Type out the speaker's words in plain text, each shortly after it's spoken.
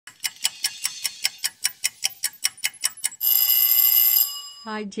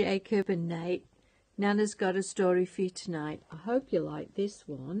Hi Jacob and Nate. Nanna's got a story for you tonight. I hope you like this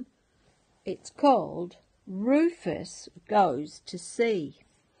one. It's called Rufus Goes to Sea.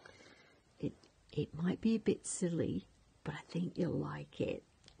 It might be a bit silly, but I think you'll like it.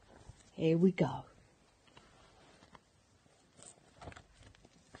 Here we go.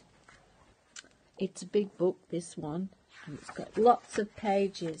 It's a big book, this one, and it's got lots of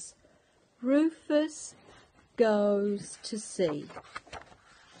pages. Rufus Goes to Sea.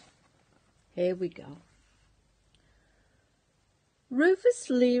 Here we go. Rufus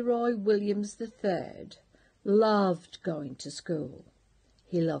Leroy Williams III loved going to school.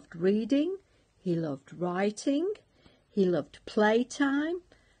 He loved reading, he loved writing, he loved playtime,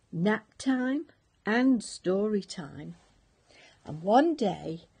 nap time, and story time. And one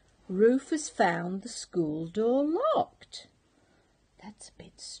day, Rufus found the school door locked. That's a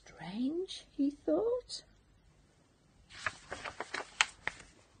bit strange, he thought.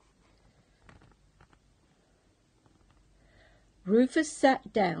 Rufus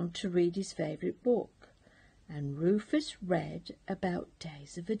sat down to read his favourite book, and Rufus read about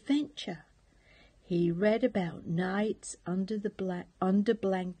days of adventure. He read about nights under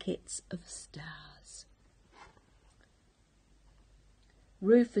blankets of stars.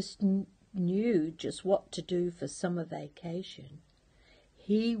 Rufus knew just what to do for summer vacation.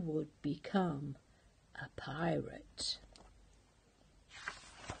 He would become a pirate.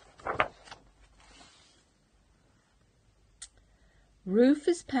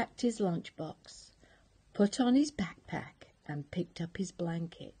 Rufus packed his lunchbox, put on his backpack and picked up his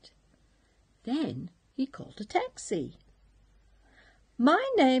blanket. Then he called a taxi. "My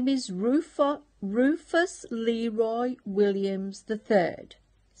name is Rufus Leroy Williams III,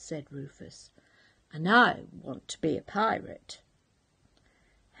 said Rufus, "and I want to be a pirate."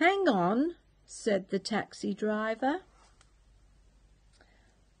 "Hang on," said the taxi driver.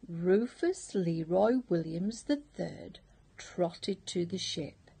 Rufus Leroy Williams III trotted to the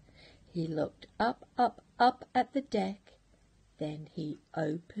ship. He looked up at the deck. Then he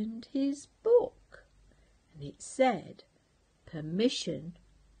opened his book, and it said, "Permission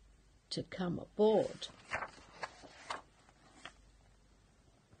to come aboard."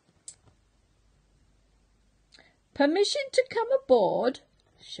 "Permission to come aboard?"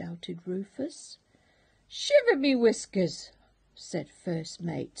 shouted Rufus. "Shiver me whiskers," said First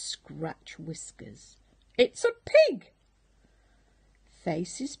Mate Scratch Whiskers. "It's a pig."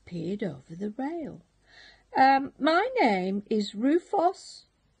 Faces peered over the rail. My name is Rufus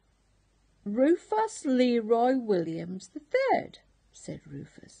Leroy Williams III, said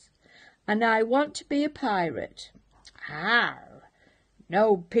Rufus, "and I want to be a pirate." "Arr!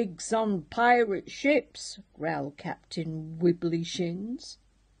 No pigs on pirate ships," growled Captain Wibbleyshins.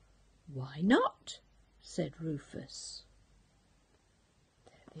 "Why not?" said Rufus.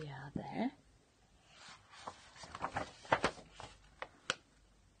 There they are there.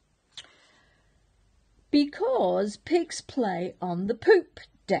 "Because pigs play on the poop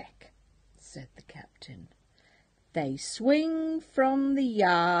deck," said the captain. "They swing from the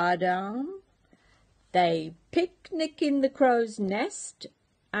yardarm, they picnic in the crow's nest,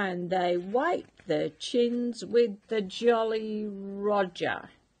 and they wipe their chins with the Jolly Roger."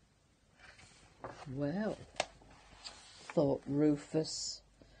 Well, thought Rufus.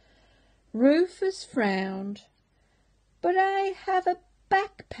 Rufus frowned. "But I have a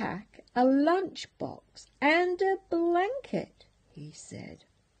backpack, a lunchbox, and a blanket," he said.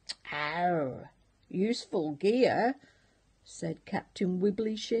 "Arr! Useful gear," said Captain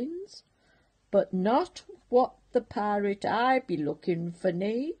Wibbleyshins, "but not what the pirate I be looking for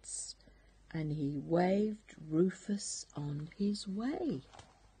needs." And he waved Rufus on his way.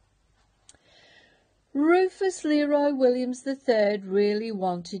 Rufus Leroy Williams III really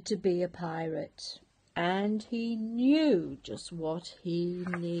wanted to be a pirate, and he knew just what he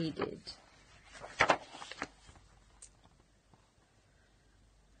needed.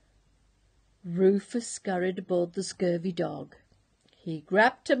 Rufus scurried aboard the Scurvy Dog. He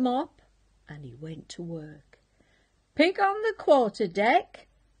grabbed a mop and he went to work. "Pig on the quarter-deck,"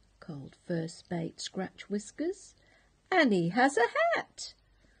 called First Mate Scratch Whiskers, "and he has a hat."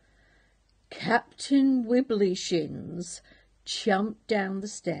 Captain Wibbleyshins jumped down the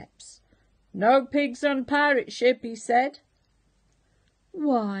steps. "No pigs on pirate ship," he said.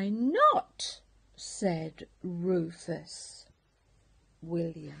 "Why not?" said Rufus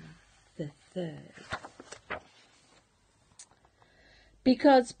William III.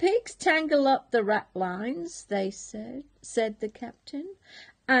 "Because pigs tangle up the ratlines," they said the captain,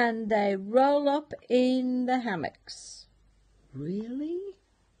 "and they roll up in the hammocks." "Really?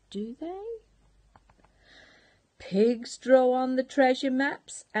 Do they?" pigs draw on the treasure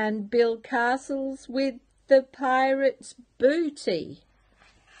maps and build castles with the pirates' booty.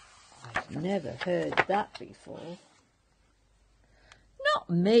 I've never heard that before. Not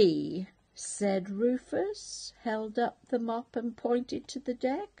me, said Rufus, held up the mop and pointed to the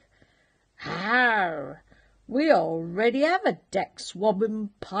deck. Har! We already have a deck-swabbing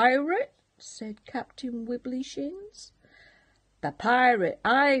pirate, said Captain Wibbleyshins. The pirate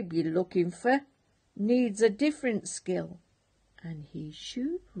I be looking for needs a different skill. And he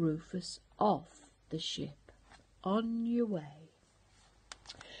shooed Rufus off the ship. On your way.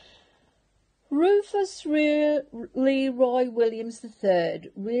 Rufus Leroy Williams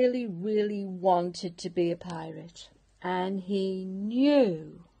III really wanted to be a pirate, and he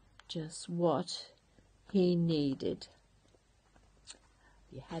knew just what he needed.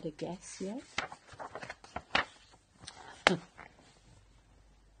 You had a guess yet?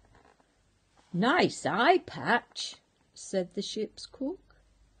 Nice eye patch, said the ship's cook.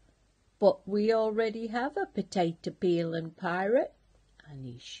 But we already have a potato peeling pirate. And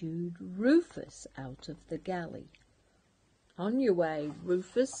he shooed Rufus out of the galley. On your way,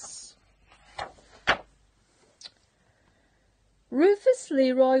 Rufus. Rufus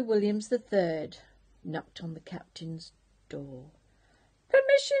Leroy Williams III knocked on the captain's door.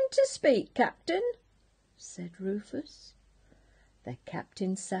 Permission to speak, Captain, said Rufus. The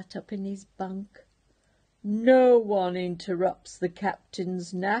captain sat up in his bunk. No one interrupts the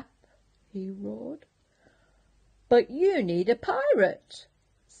captain's nap, he roared. But you need a pirate,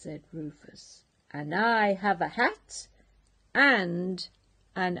 said Rufus, and I have a hat and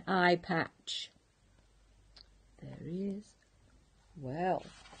an eye patch. There he is. Well,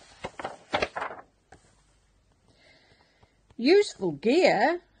 useful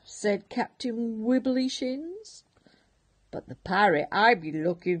gear, said Captain Wibbleyshins, but the pirate I be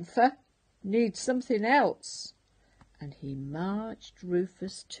looking for needs something else. And he marched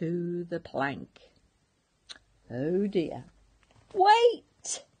Rufus to the plank. Oh dear.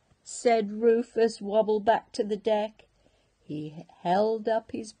 Wait, said Rufus, wobbled back to the deck. He held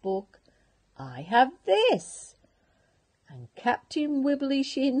up his book. I have this. And Captain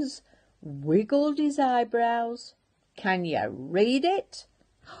Wibbleyshins wiggled his eyebrows. Can you read it?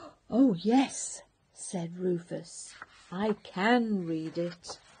 Oh, yes, said Rufus. I can read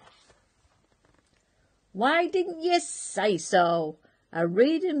it. Why didn't you say so? A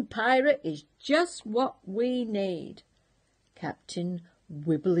reading pirate is just what we need. Captain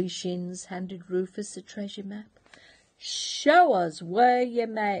Wibbleyshins handed Rufus a treasure map. Show us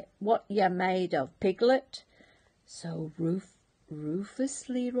what you're made of, Piglet. So Rufus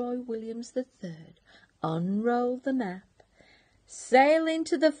Leroy Williams III unrolled the map. Sail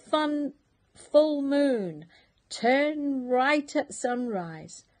into the full moon. Turn right at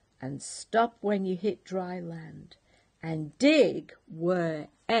sunrise and stop when you hit dry land. And dig where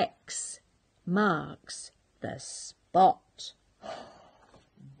X marks the spot.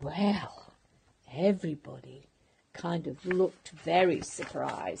 Well, everybody kind of looked very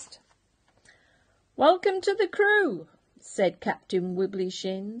surprised. Welcome to the crew, said Captain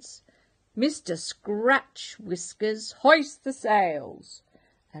Wibbleyshins. Mr. Scratch Whiskers, hoist the sails.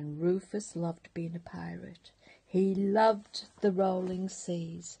 And Rufus loved being a pirate. He loved the rolling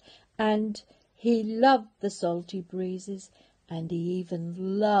seas, and he loved the salty breezes, and he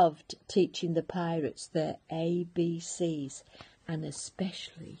even loved teaching the pirates their ABCs, and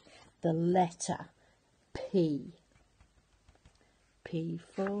especially the letter P. P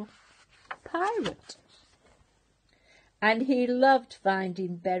for pirate. And he loved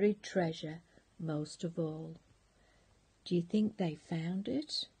finding buried treasure most of all. Do you think they found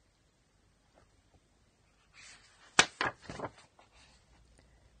it?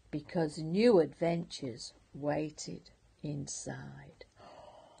 Because new adventures waited inside.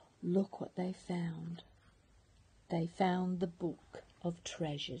 Look what they found. They found the book of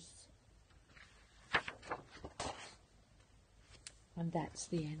treasures. And that's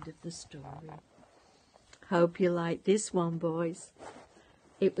the end of the story. Hope you like this one, boys.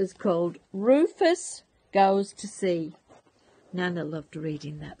 It was called Rufus Goes to Sea. Nanna loved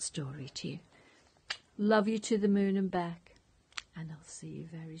reading that story to you. Love you to the moon and back. And I'll see you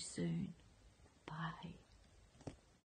very soon. Bye.